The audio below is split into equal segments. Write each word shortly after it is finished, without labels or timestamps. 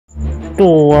तो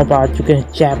अब आ चुके हैं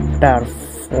चैप्टर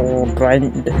 4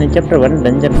 चैप्टर 1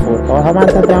 डंजन 4 और हमारे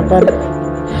साथ यहाँ पर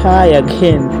हाय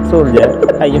again soldier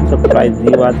I am surprise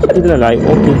you are still alive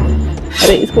okay.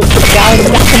 अरे इसको क्या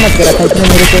समझ कर रखा इसने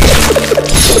मेरे को,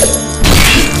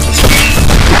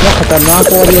 इतना खतरनाक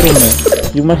वॉरियर हूँ मैं।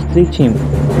 You must reach him.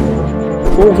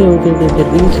 Okay okay okay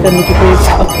reach करने की कोई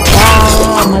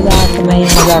मजाक नहीं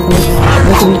मैं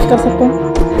तो रीच कर सकता हूँ।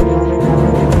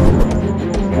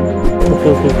 ओके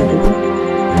ओके ओके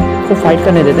तो फाइट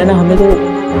करने देते हैं ना, हमें तो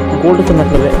गोल्ड से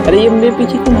मतलब है। अरे ये मेरे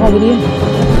पीछे क्यों भाग रही है?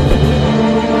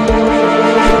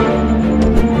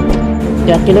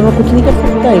 क्या अकेले में कुछ नहीं कर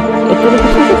सकता है? अकेले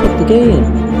कुछ नहीं कर सकती क्या ये?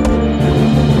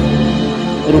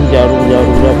 रुक जाओ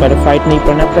पहले फाइट नहीं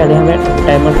करना, पहले हमें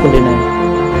टाइमर को लेना है।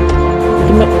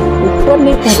 तो मैं ऊपर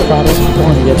नहीं पहुंच पा रहा हूँ।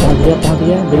 पहुंच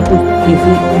गया बिल्कुल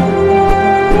इजी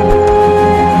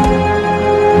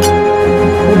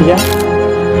हो गया।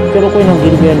 चलो कोई ना,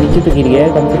 गिर गया नीचे तो गिर गया है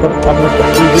कम से कम। अब मैं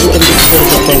इजीली तरीके से कर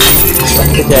सकता हूँ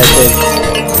कुछ ऐसे,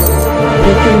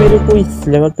 क्योंकि मेरे को इस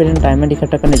लेवल पर टाइमर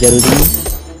इकट्ठा करने जरूरी नहीं।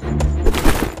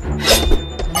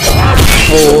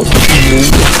 ओ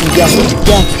क्या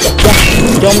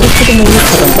जॉम्बिस को तो मैं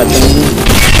खत्म कर दूंगी।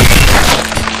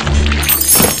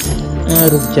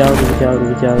 रुक जाओ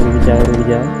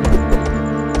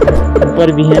ऊपर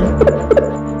भी हैं।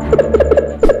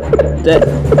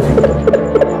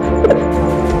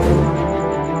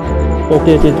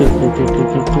 ओके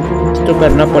कुछ तो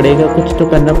करना पड़ेगा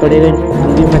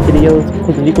खुजली मछली है, उस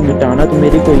खुजली को मिटाना तो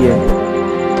मेरी कोई है।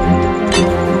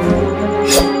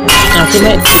 आखिर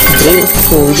मैं एक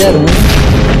सोल्जर हूँ।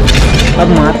 अब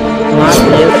मार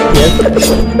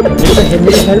यस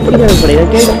मेरी हेल्प की जरूरत पड़ेगा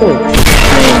क्या इसको?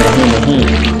 नहीं।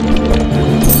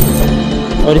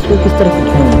 और इसको किस तरह से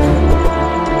छूऊं?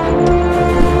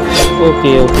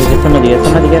 ओके समझ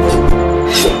गया।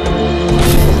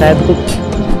 शायद कुछ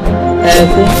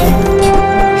ऐसे ओके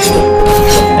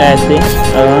ऐसे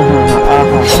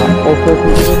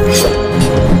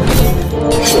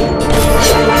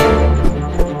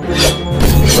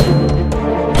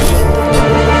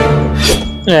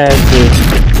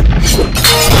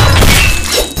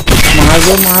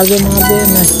मार दो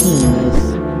नहीं।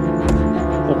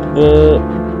 अब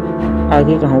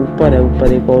आगे कहाँ? ऊपर है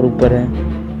एक और ऊपर है।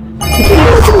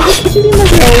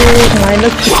 -16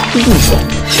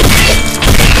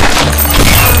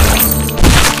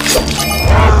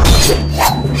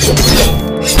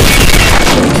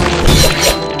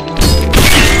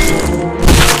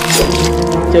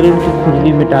 चलो उनकी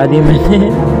खुजली मिटा दी मैंने।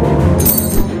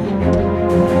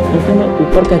 तो मैं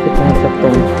ऊपर कैसे पहुंच सकता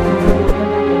हूँ?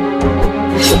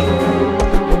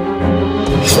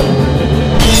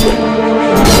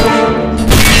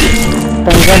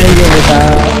 पंगा नहीं है बेटा।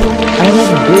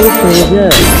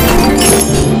 सोल्जर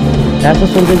ऐसा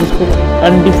सोल्जर जिसको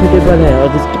अनडिफीटेबल है और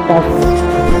जिसके पास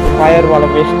फायर वाला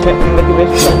बेस्ट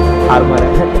आर्मर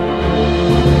है।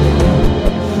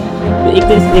 तो एक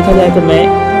तरह से देखा जाए तो मैं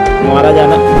मारा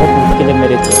जाना बहुत मुश्किल है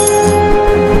मेरे को।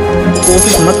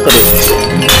 कोशिश मत करो।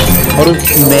 और उस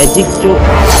मैजिक जो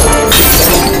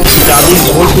जादुई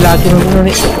घोल खिला के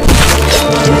उन्होंने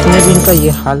जिसने भी इनका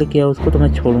ये हाल किया उसको तो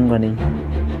मैं छोड़ूंगा नहीं।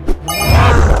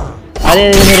 अरे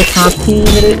मेरे साथी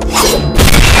मेरे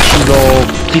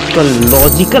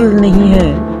लॉजिकल नहीं है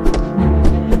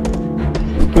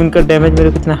कि उनका डैमेज मेरे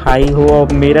को इतना हाई हो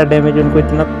और मेरा डैमेज उनको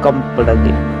इतना कम पड़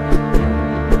गया।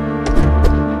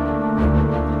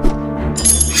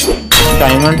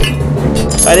 डायमंड,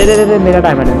 अरे मेरा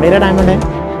डायमंड है।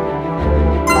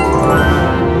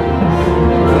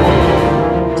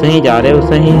 सही जा रहे हो,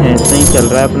 सही चल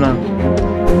रहा है अपना।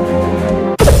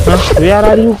 Where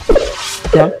are you?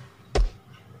 क्या?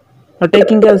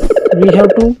 Attacking us? We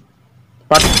have to.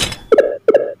 What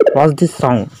was this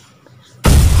sound?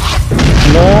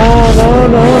 No.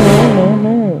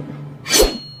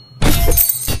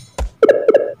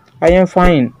 I am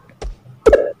fine.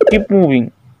 Keep moving.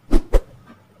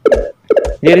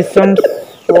 There is some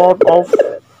sort of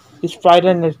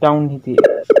spider down here.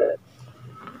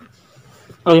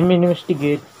 I am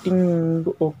investigating.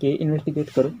 Okay, investigate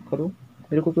करो।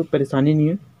 मेरे को कोई परेशानी नहीं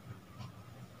है।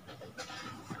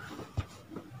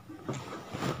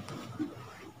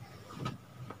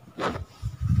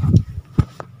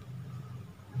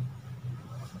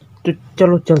 तो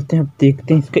चलो चलते हैं, अब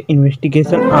देखते हैं इसका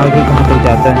इन्वेस्टिगेशन आगे कहाँ तक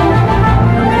जाता है।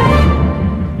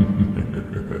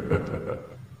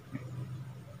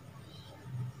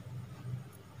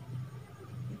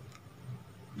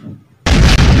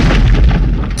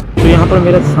 तो यहाँ पर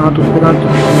मेरा साथ उसके साथ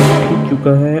छूट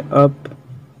चुका है। अब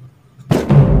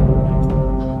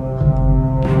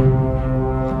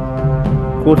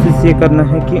कोशिश ये करना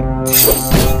है कि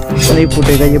नहीं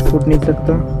फूटेगा, ये फूट नहीं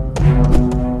सकता।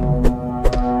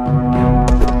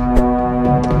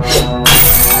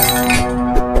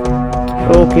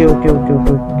 Okay okay okay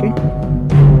okay okay,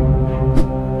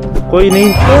 कोई नहीं।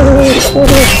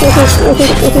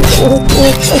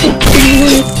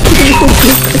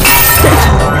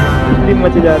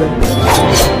 मचे जा रहे हैं।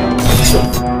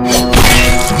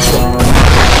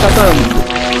 खत्म।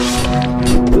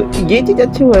 ये चीज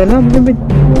अच्छी हुआ है ना, हमने भी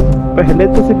पहले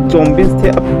तो सिर्फ ज़ॉम्बीज़ थे,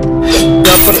 अब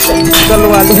यहाँ पर कल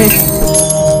वाले हैं,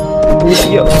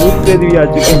 भूत प्रेत भी आ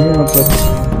चुके हैं यहाँ पर।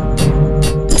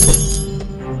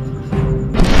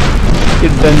 ये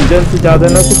डंजन से ज्यादा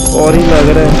ना कुछ और ही लग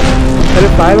रहा है। अरे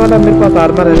फायर वाला मेरे पास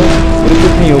आर्मर है ना, मेरे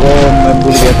कुछ नहीं होगा, मैं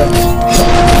भूल गया था।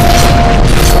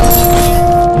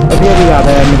 अभी याद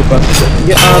आया मेरे पास,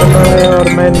 ये आर्मर है और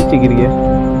मैं नीचे गिर गया।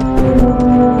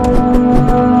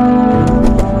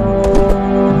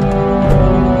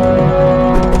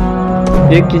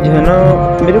 एक चीज है ना,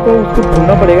 मेरे को उसको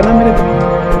ढूंढना पड़ेगा ना, मेरे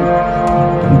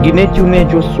गिने चुने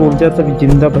जो सोल्जर सभी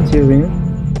जिंदा बचे हुए हैं,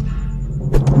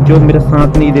 जो मेरे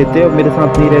साथ नहीं देते और मेरे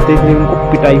साथ नहीं रहते, इसलिए उनको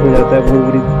पिटाई हो जाता है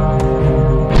पूरी।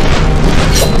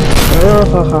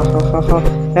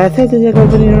 ऐसे जगह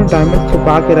पर इन्होंने डायमंड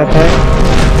छुपा के रखा है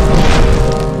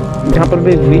जहाँ पर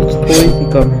भी रीच थोड़ी सी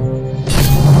कम है।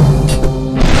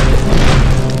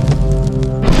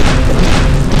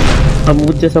 अब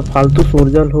मुझ जैसा फालतू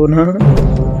सोल्जर हो ना,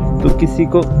 तो किसी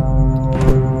को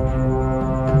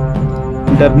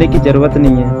डरने की जरूरत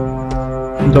नहीं है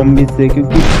ज़ॉम्बी से,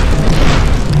 क्योंकि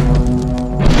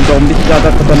ज़ॉम्बी से ज़्यादा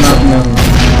खतरनाक मैं हूँ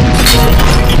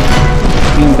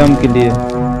किंगडम के लिए।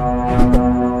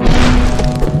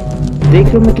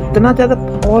 देख लो मैं कितना ज़्यादा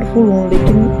पावरफुल हूँ,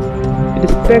 लेकिन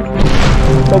रिस्पेक्ट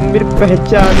और मेरी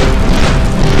पहचान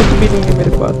कुछ भी नहीं है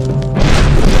मेरे पास।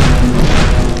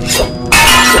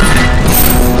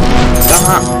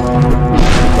 कहाँ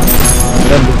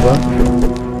हुआ?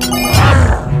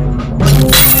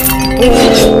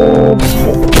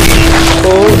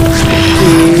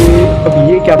 अब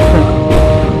ये क्या था?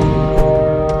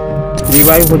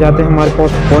 रिवाइव हो जाते हैं हमारे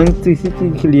पास पॉइंट, इसी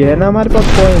चीज के लिए है ना हमारे पास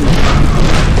पॉइंट।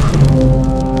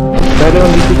 पहले हम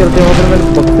नीचे चलते हैं, फिर मैंने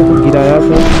बक्से को गिराया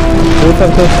तो हो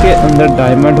सकता है उसके अंदर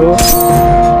डायमंड हो।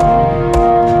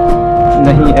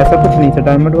 नहीं, ऐसा कुछ नहीं था,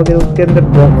 डायमंड वगैरह उसके अंदर,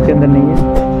 बॉक्स के अंदर नहीं है।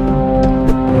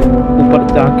 ऊपर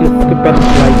जाके उसके पैर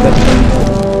फ्लाई करते हैं।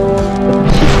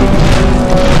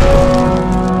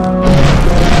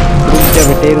 रुक जा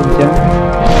बेटे, रुक जा।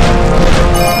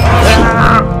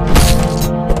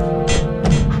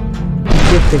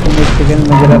 एक सेकंड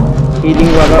मैं जरा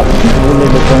हीलिंग वाला वो ले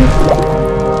लेता हूँ,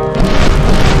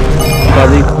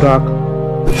 दादी खुराक।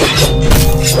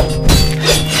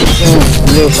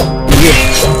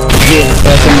 ये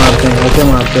ऐसे मारते हैं, ऐसे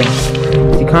मारते हैं।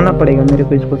 सिखाना पड़ेगा मेरे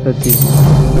को इसको सच्ची।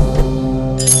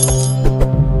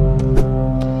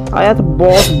 आया तो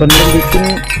बॉस बनने, लेकिन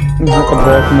यहाँ का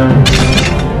बॉस में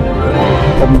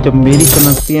अब जब मेरी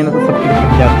कनकती है ना तो सबकी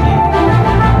छूट जाती है।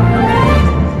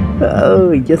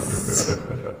 Yes,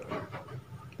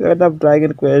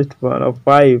 dragon quest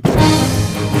 5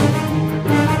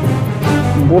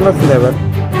 bonus level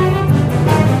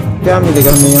क्या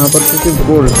मिलेगा हमें यहाँ पर? सिर्फ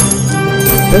गोल्ड।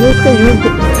 वैसे इसका यूज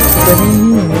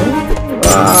नहीं है।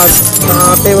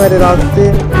 कांटे भरे रास्ते,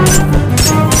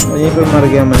 यहीं पे मर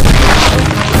गया मैं।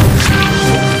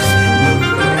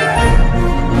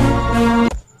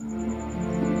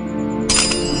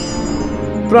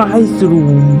 प्राइस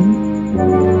रूम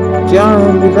क्या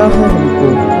मिला है हमको?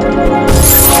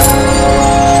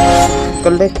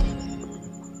 कलेक्ट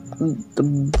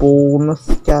बोनस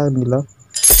क्या मिला?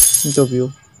 जो भी हो,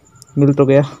 मिल तो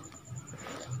गया।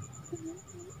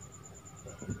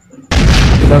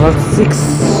 Level 6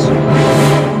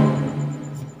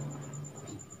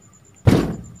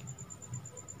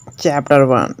 chapter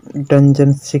 1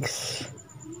 dungeon 6।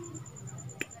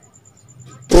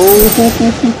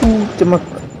 चमक,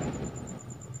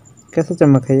 कैसा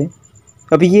चमक है ये?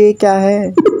 अभी ये क्या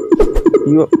है?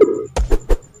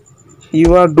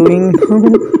 you are doing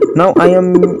now I am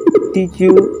teach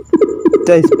you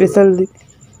the special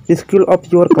skill of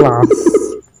your class.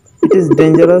 It is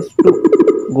dangerous to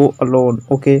go alone.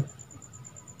 Okay.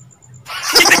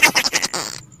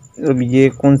 अब ये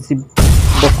कौन सी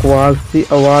बकवास सी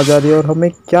आवाज आ रही है और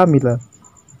हमें क्या मिला?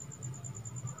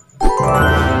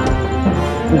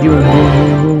 यू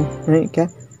क्या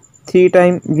 3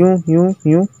 time you you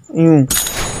you you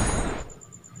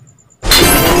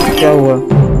क्या हुआ?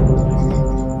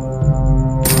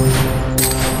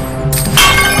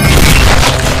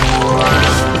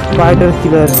 Spider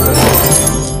killer,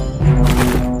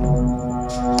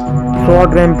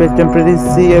 short rampage, temporary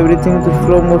see everything to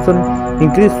slow motion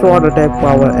increase sword attack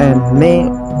power and may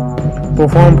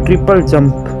perform triple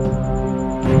jump.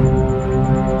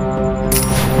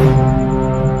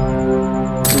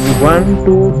 1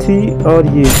 2 3 और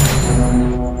ये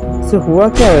से हुआ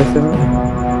क्या है वैसे में?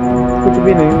 कुछ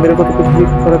भी नहीं, मेरे को तो कुछ भी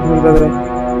फर्क नहीं लग रहा है।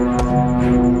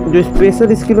 जो स्पेशल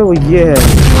स्किल है वो ये है।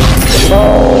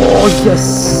 ओह यस,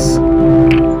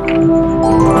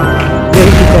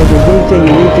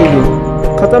 यही चाहिए।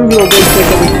 खत्म भी हो गई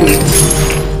स्पेशल स्किल।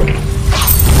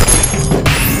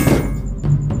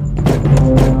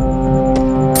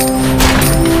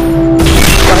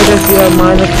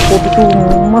 -42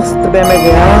 मस्त डैमेज है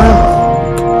यार।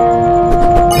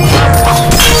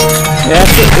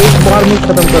 ऐसे एक बार में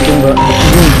खत्म कर दूंगा।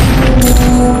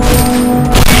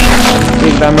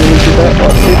 एक डायमंड मिल चुका है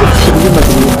और एक बिजली मच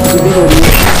रही है, बिजली हो रही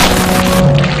है।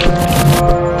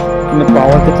 मैं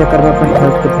पावर के चक्कर में अपने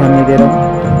हेल्थ पर ध्यान नहीं दे रहा हूँ।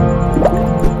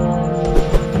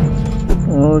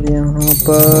 और यहाँ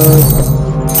पर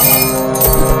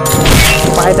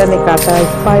स्पाइडर ने काटा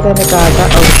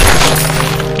और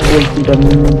बोलती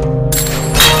बनी।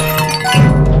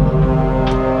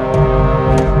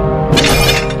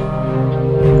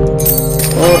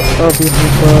 और अब यहाँ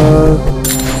पर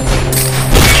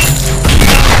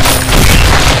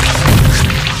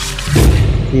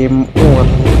गेम ओवर।